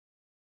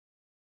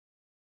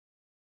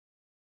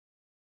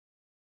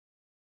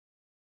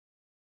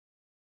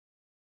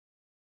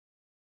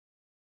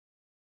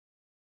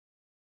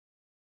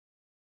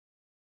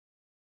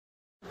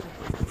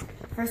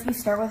First we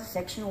start with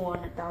section 1,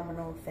 a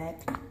domino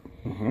effect.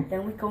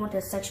 Then we go into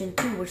section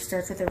 2, which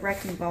starts with a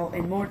wrecking ball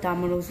and more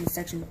dominoes in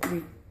section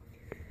 3.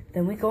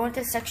 Then we go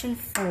into section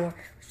 4,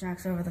 which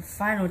knocks over the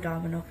final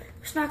domino,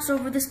 which knocks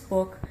over this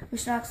book,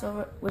 which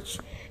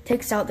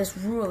takes out this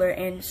ruler,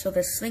 and so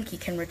the Slinky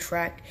can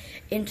retract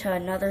into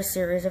another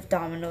series of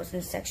dominoes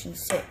in section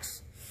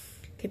 6.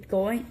 Keep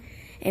going.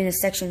 And in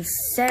section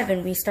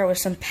 7, we start with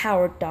some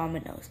powered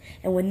dominoes.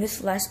 And when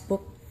this last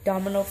book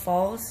domino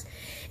falls,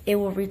 it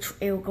will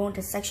go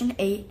into section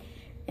 8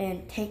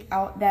 and take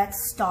out that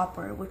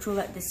stopper, which will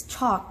let this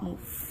chalk move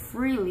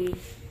freely,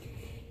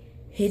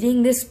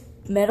 hitting this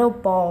metal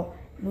ball,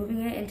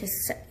 moving it into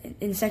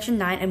in section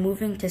 9 and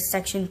moving to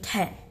section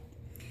 10.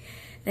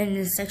 Then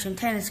in section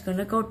 10, it's going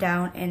to go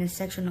down, and in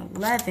section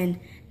 11,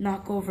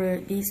 knock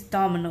over these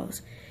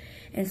dominoes.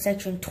 In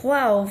section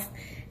 12,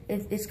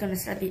 it's going to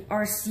set the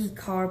RC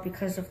car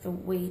because of the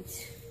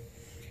weight.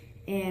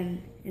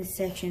 And in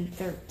section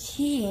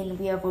 13,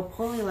 we have a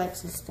pulley light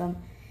system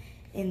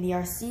in the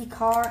RC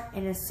car.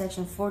 And in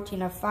section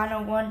 14, our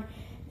final one,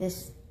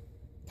 this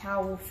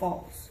towel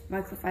falls,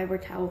 microfiber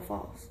towel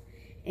falls,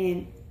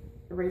 and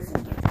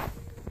racing game.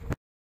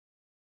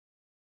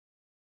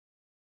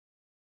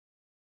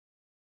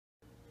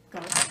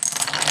 Go.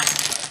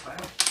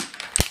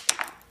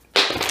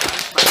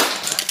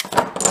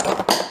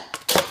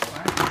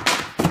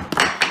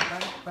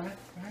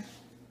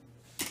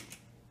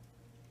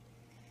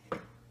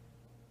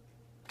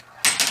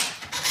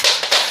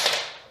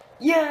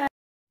 Yeah.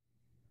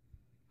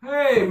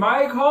 Hey,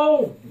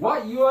 Michael,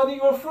 what you and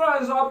your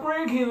friends are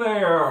breaking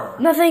there?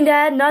 Nothing,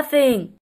 Dad, nothing.